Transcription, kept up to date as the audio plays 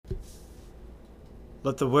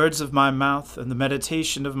Let the words of my mouth and the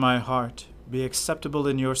meditation of my heart be acceptable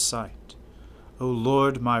in your sight, O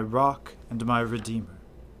Lord, my rock and my redeemer.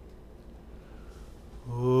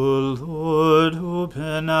 O Lord,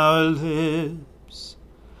 open our lips,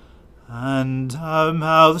 and our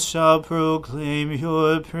mouth shall proclaim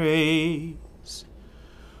your praise.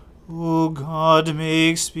 O God,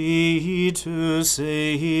 make speed to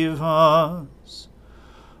save us.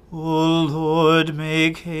 O Lord,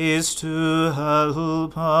 make haste to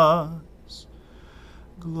help us.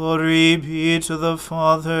 Glory be to the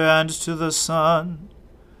Father, and to the Son,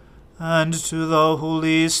 and to the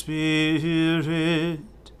Holy Spirit,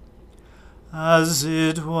 as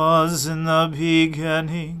it was in the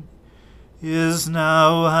beginning, is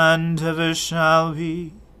now, and ever shall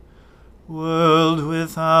be, world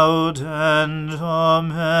without end.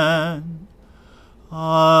 Amen.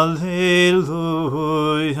 Alleluia.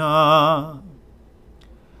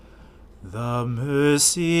 The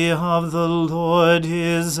mercy of the Lord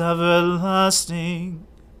is everlasting.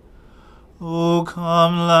 O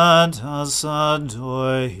come, let us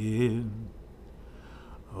adore him.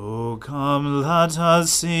 O come, let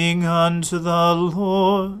us sing unto the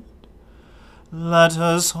Lord. Let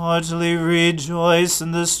us heartily rejoice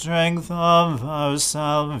in the strength of our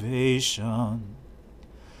salvation.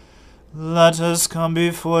 Let us come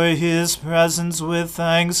before his presence with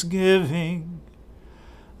thanksgiving,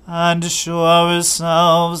 and show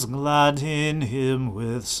ourselves glad in him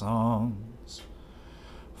with songs.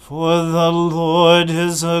 For the Lord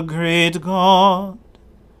is a great God,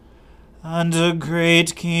 and a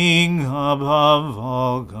great King above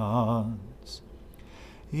all gods.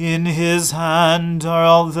 In his hand are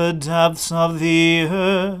all the depths of the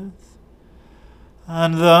earth,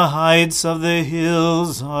 and the heights of the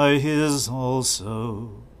hills are his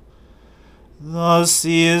also. The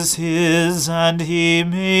sea is his, and he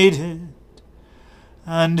made it,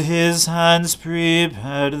 and his hands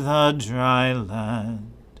prepared the dry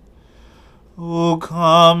land. O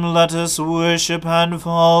come, let us worship and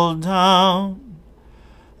fall down,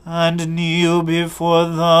 and kneel before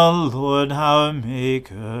the Lord our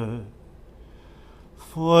Maker.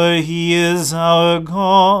 For he is our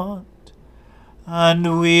God,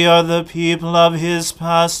 and we are the people of his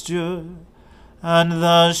pasture, and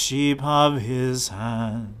the sheep of his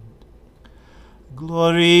hand.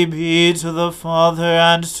 Glory be to the Father,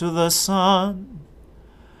 and to the Son,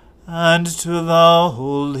 and to the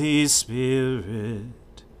Holy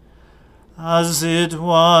Spirit, as it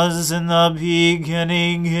was in the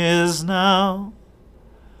beginning, is now,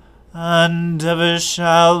 and ever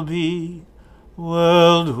shall be,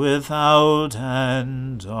 world without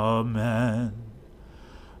end. Amen.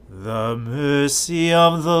 The mercy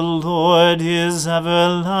of the Lord is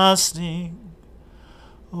everlasting.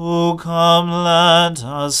 O come, let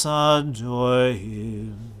us adore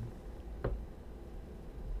him.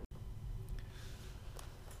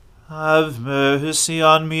 Have mercy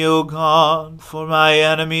on me, O God, for my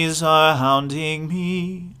enemies are hounding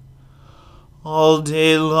me. All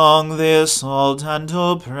day long they assault and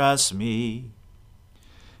oppress me.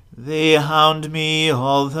 They hound me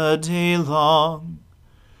all the day long.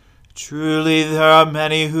 Truly there are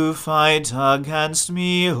many who fight against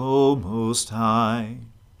me, O Most High.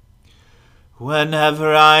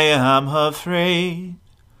 Whenever I am afraid,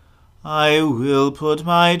 I will put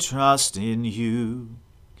my trust in you.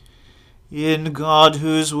 In God,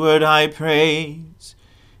 whose word I praise,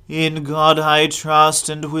 in God I trust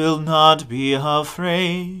and will not be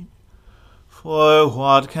afraid. For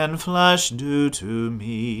what can flesh do to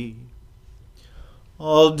me?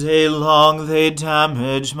 All day long they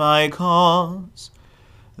damage my cause.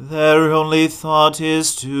 Their only thought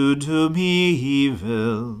is to do me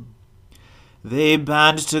evil. They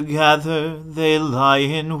band together, they lie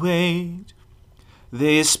in wait.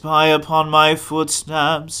 They spy upon my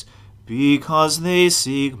footsteps, because they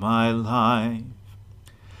seek my life.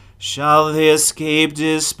 Shall they escape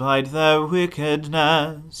despite their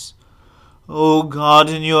wickedness? O God,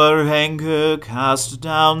 in your anger cast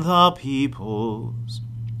down the peoples.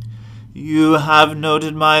 You have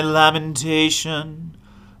noted my lamentation,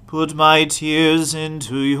 put my tears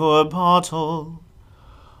into your bottle.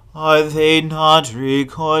 Are they not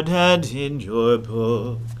recorded in your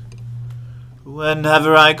book?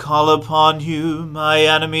 Whenever I call upon you, my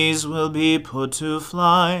enemies will be put to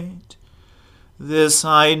flight. This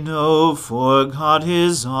I know, for God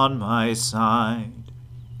is on my side.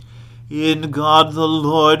 In God the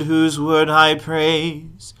Lord, whose word I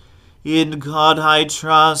praise, in God I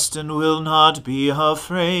trust and will not be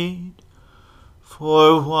afraid.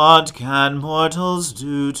 For what can mortals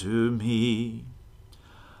do to me?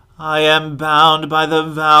 I am bound by the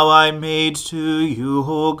vow I made to you,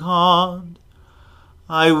 O God.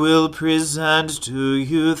 I will present to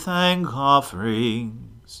you thank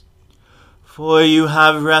offerings. For you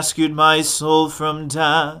have rescued my soul from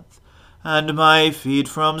death, and my feet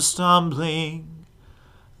from stumbling,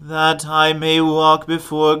 that I may walk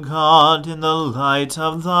before God in the light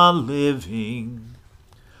of the living.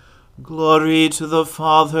 Glory to the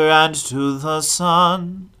Father, and to the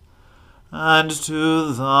Son, and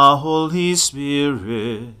to the Holy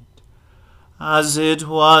Spirit, as it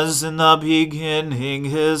was in the beginning,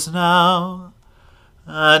 is now,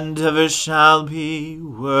 and ever shall be,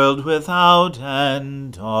 world without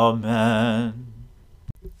end. Amen.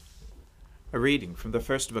 A reading from the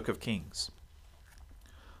first book of Kings.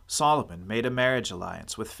 Solomon made a marriage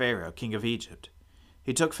alliance with Pharaoh, king of Egypt.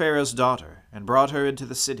 He took Pharaoh's daughter and brought her into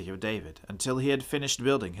the city of David until he had finished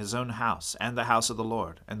building his own house and the house of the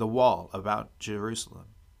Lord and the wall about Jerusalem.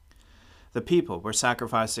 The people were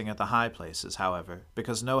sacrificing at the high places, however,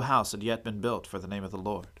 because no house had yet been built for the name of the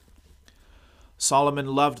Lord. Solomon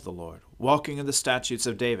loved the Lord, walking in the statutes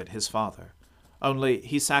of David his father. Only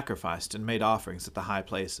he sacrificed and made offerings at the high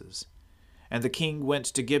places. And the king went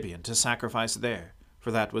to Gibeon to sacrifice there, for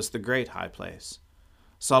that was the great high place.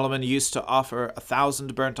 Solomon used to offer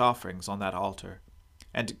 1,000 burnt offerings on that altar.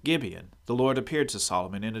 And at Gibeon the Lord appeared to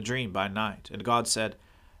Solomon in a dream by night, and God said,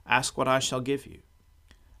 "Ask what I shall give you."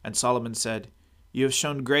 And Solomon said, "You have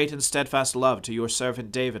shown great and steadfast love to your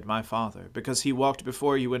servant David my father, because he walked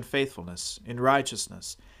before you in faithfulness, in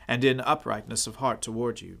righteousness, and in uprightness of heart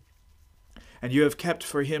toward you. And you have kept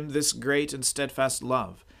for him this great and steadfast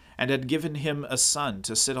love, and had given him a son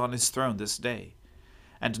to sit on his throne this day.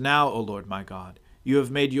 And now, O Lord my God, you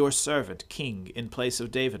have made your servant king in place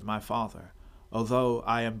of David my father, although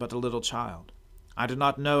I am but a little child. I do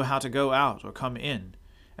not know how to go out or come in,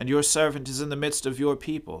 and your servant is in the midst of your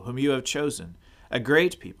people, whom you have chosen, a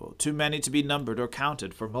great people, too many to be numbered or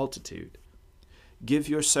counted for multitude. Give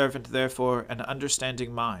your servant, therefore, an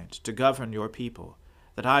understanding mind to govern your people,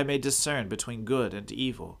 that I may discern between good and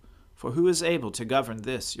evil, for who is able to govern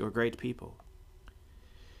this your great people?"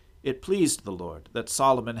 It pleased the Lord that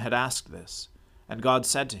Solomon had asked this, and God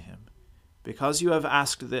said to him, "Because you have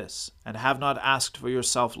asked this, and have not asked for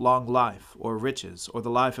yourself long life, or riches, or the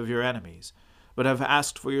life of your enemies, but have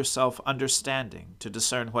asked for yourself understanding to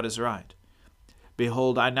discern what is right.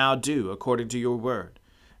 Behold, I now do according to your word.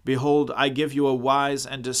 Behold, I give you a wise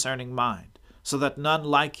and discerning mind, so that none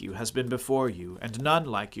like you has been before you, and none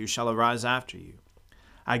like you shall arise after you.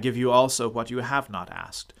 I give you also what you have not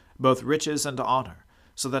asked, both riches and honor,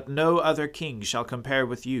 so that no other king shall compare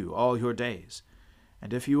with you all your days.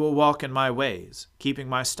 And if you will walk in my ways, keeping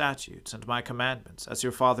my statutes and my commandments, as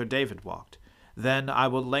your father David walked, then I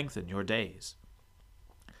will lengthen your days."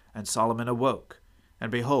 And Solomon awoke,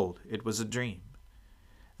 and behold, it was a dream.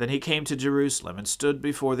 Then he came to Jerusalem, and stood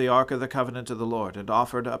before the ark of the covenant of the Lord, and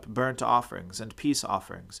offered up burnt offerings and peace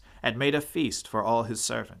offerings, and made a feast for all his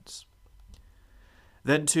servants.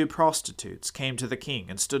 Then 2 prostitutes came to the king,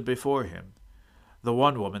 and stood before him. The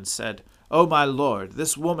one woman said, "O my lord,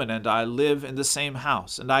 this woman and I live in the same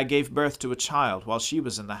house, and I gave birth to a child while she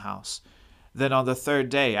was in the house. Then on the 3rd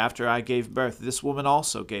day after I gave birth, this woman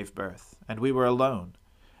also gave birth, and we were alone.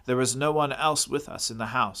 There was no one else with us in the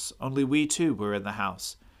house, only we 2 were in the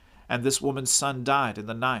house. And this woman's son died in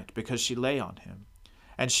the night, because she lay on him.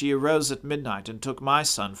 And she arose at midnight, and took my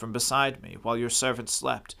son from beside me, while your servant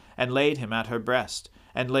slept, and laid him at her breast,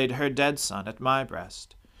 and laid her dead son at my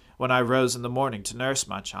breast. When I rose in the morning to nurse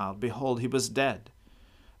my child, behold, he was dead.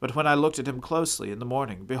 But when I looked at him closely in the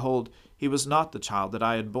morning, behold, he was not the child that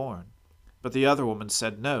I had borne. But the other woman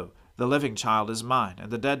said, No, the living child is mine,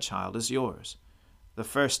 and the dead child is yours. The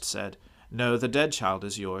first said, No, the dead child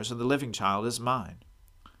is yours, and the living child is mine.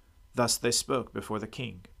 Thus they spoke before the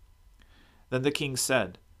king. Then the king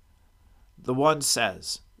said, The one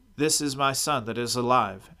says, This is my son that is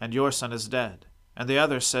alive, and your son is dead. And the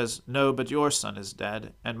other says, No, but your son is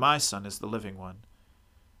dead, and my son is the living one.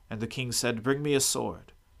 And the king said, Bring me a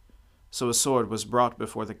sword. So a sword was brought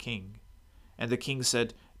before the king. And the king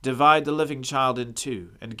said, Divide the living child in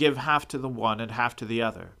 2, and give half to the one and half to the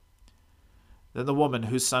other. Then the woman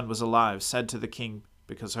whose son was alive said to the king,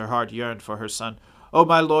 because her heart yearned for her son, O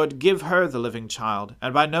my lord, give her the living child,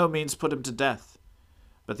 and by no means put him to death.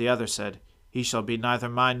 But the other said, He shall be neither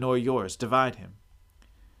mine nor yours, divide him.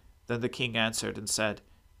 Then the king answered and said,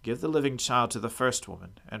 Give the living child to the first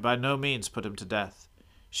woman, and by no means put him to death.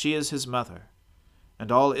 She is his mother. And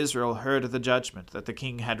all Israel heard of the judgment that the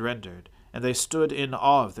king had rendered, and they stood in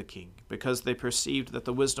awe of the king, because they perceived that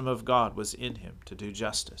the wisdom of God was in him to do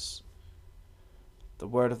justice. The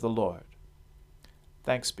word of the Lord.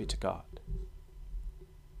 Thanks be to God.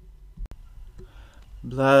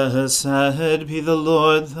 Blessed be the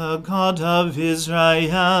Lord, the God of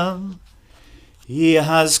Israel. He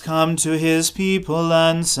has come to his people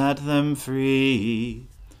and set them free.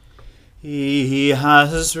 He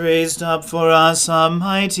has raised up for us a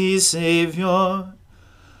mighty Saviour,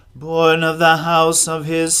 born of the house of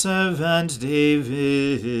his servant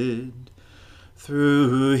David.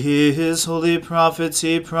 Through his holy prophets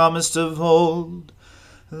he promised of old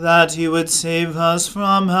that he would save us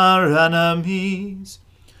from our enemies,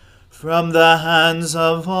 from the hands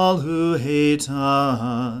of all who hate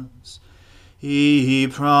us. He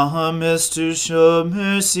promised to show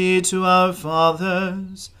mercy to our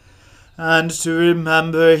fathers, and to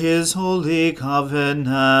remember his holy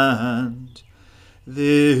covenant.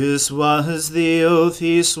 This was the oath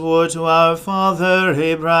he swore to our father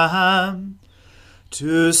Abraham,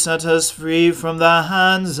 to set us free from the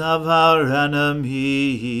hands of our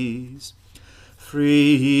enemies,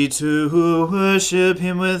 free to worship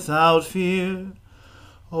him without fear,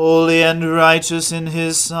 holy and righteous in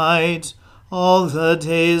his sight all the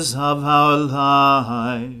days of our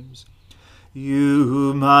lives.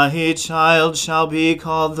 You, my child, shall be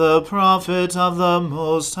called the prophet of the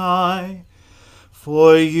Most High,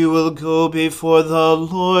 for you will go before the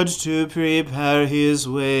Lord to prepare his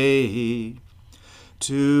way,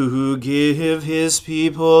 to give his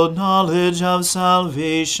people knowledge of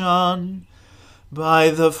salvation by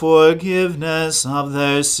the forgiveness of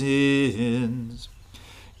their sins.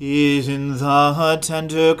 In the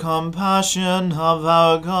tender compassion of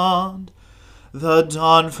our God, the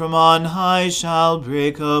dawn from on high shall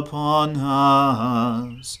break upon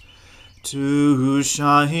us, to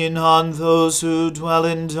shine on those who dwell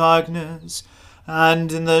in darkness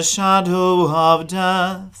and in the shadow of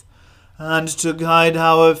death, and to guide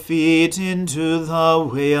our feet into the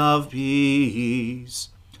way of peace.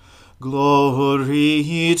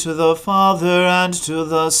 Glory to the Father, and to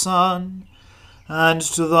the Son, and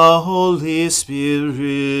to the Holy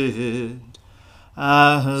Spirit,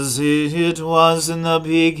 as it was in the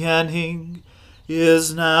beginning,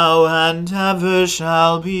 is now, and ever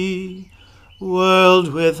shall be,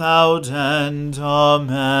 world without end.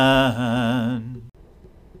 Amen.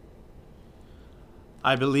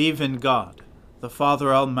 I believe in God, the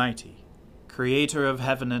Father Almighty, creator of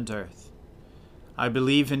heaven and earth. I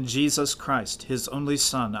believe in Jesus Christ, his only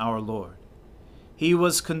Son, our Lord. He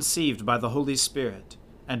was conceived by the Holy Spirit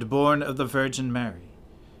and born of the Virgin Mary.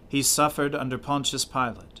 He suffered under Pontius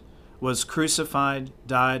Pilate, was crucified,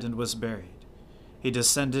 died, and was buried. He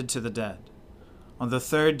descended to the dead. On the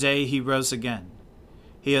third day he rose again.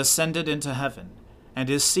 He ascended into heaven and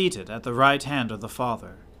is seated at the right hand of the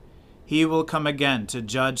Father. He will come again to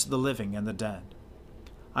judge the living and the dead.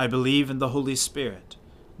 I believe in the Holy Spirit,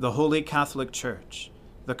 the Holy Catholic Church,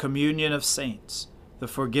 the communion of saints, the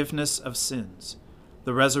forgiveness of sins,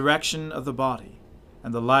 the resurrection of the body,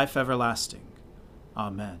 and the life everlasting.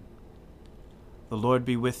 Amen. The Lord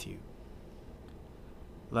be with you.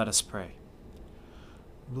 Let us pray.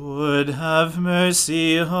 Lord, have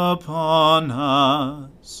mercy upon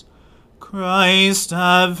us. Christ,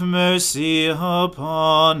 have mercy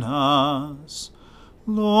upon us.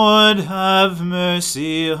 Lord, have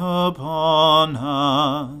mercy upon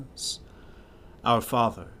us. Our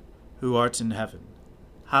Father, who art in heaven,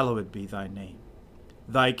 hallowed be thy name.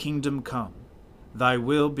 Thy kingdom come, thy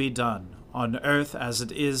will be done, on earth as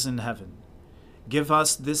it is in heaven. Give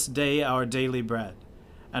us this day our daily bread,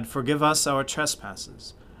 and forgive us our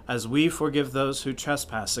trespasses, as we forgive those who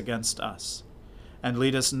trespass against us. And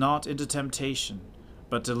lead us not into temptation,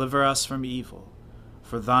 but deliver us from evil.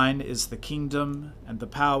 For thine is the kingdom, and the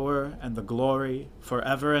power, and the glory,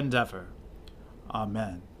 forever and ever.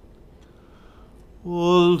 Amen.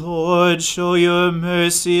 O Lord, show your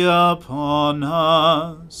mercy upon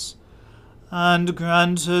us, and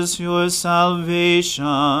grant us your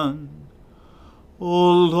salvation.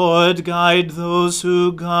 O Lord, guide those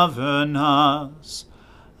who govern us,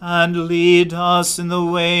 and lead us in the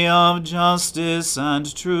way of justice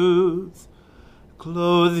and truth.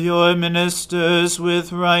 Clothe your ministers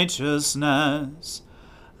with righteousness,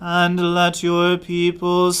 and let your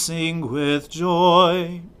people sing with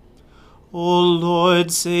joy. O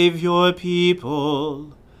Lord, save your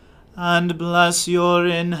people, and bless your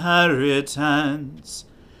inheritance.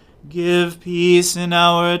 Give peace in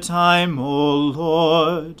our time, O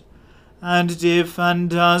Lord, and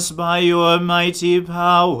defend us by your mighty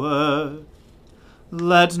power.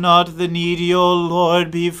 Let not the needy, O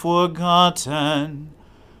Lord, be forgotten,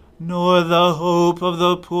 nor the hope of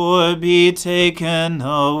the poor be taken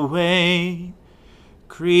away.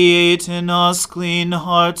 Create in us clean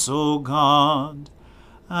hearts, O God,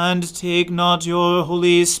 and take not your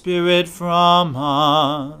Holy Spirit from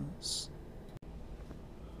us.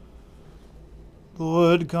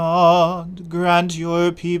 Lord God, grant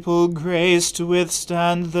your people grace to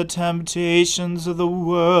withstand the temptations of the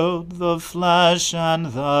world, the flesh, and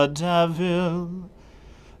the devil,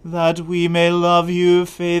 that we may love you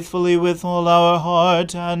faithfully with all our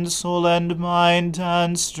heart and soul and mind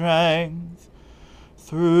and strength.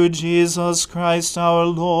 Through Jesus Christ our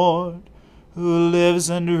Lord, who lives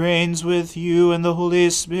and reigns with you in the Holy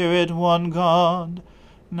Spirit, one God,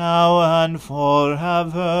 now and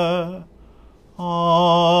forever.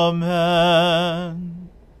 Amen.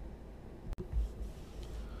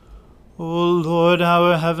 O Lord,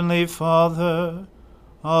 our heavenly Father,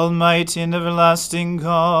 almighty and everlasting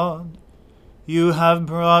God, you have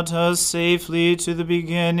brought us safely to the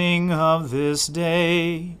beginning of this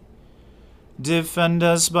day. Defend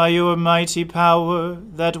us by your mighty power,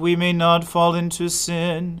 that we may not fall into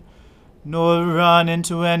sin, nor run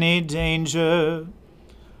into any danger,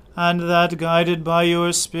 and that, guided by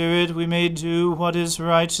your Spirit, we may do what is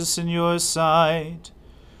righteous in your sight.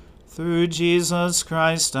 Through Jesus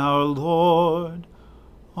Christ our Lord.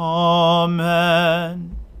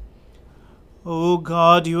 Amen. O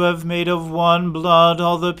God, you have made of one blood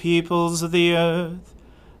all the peoples of the earth,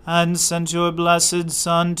 and sent your blessed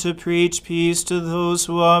Son to preach peace to those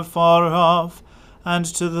who are far off, and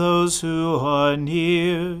to those who are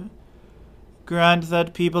near. Grant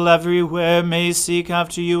that people everywhere may seek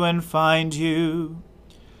after you and find you.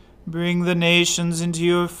 Bring the nations into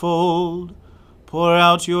your fold. Pour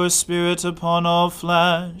out your Spirit upon all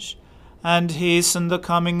flesh, and hasten the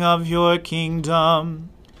coming of your kingdom.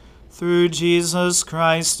 Through Jesus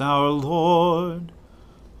Christ our Lord.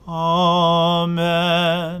 Amen.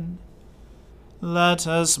 Let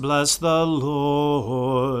us bless the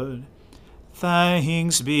Lord.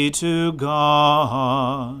 Thanks be to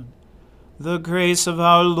God. The grace of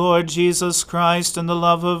our Lord Jesus Christ, and the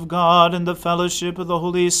love of God, and the fellowship of the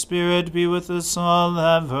Holy Spirit be with us all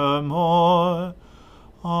evermore.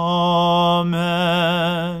 Amen.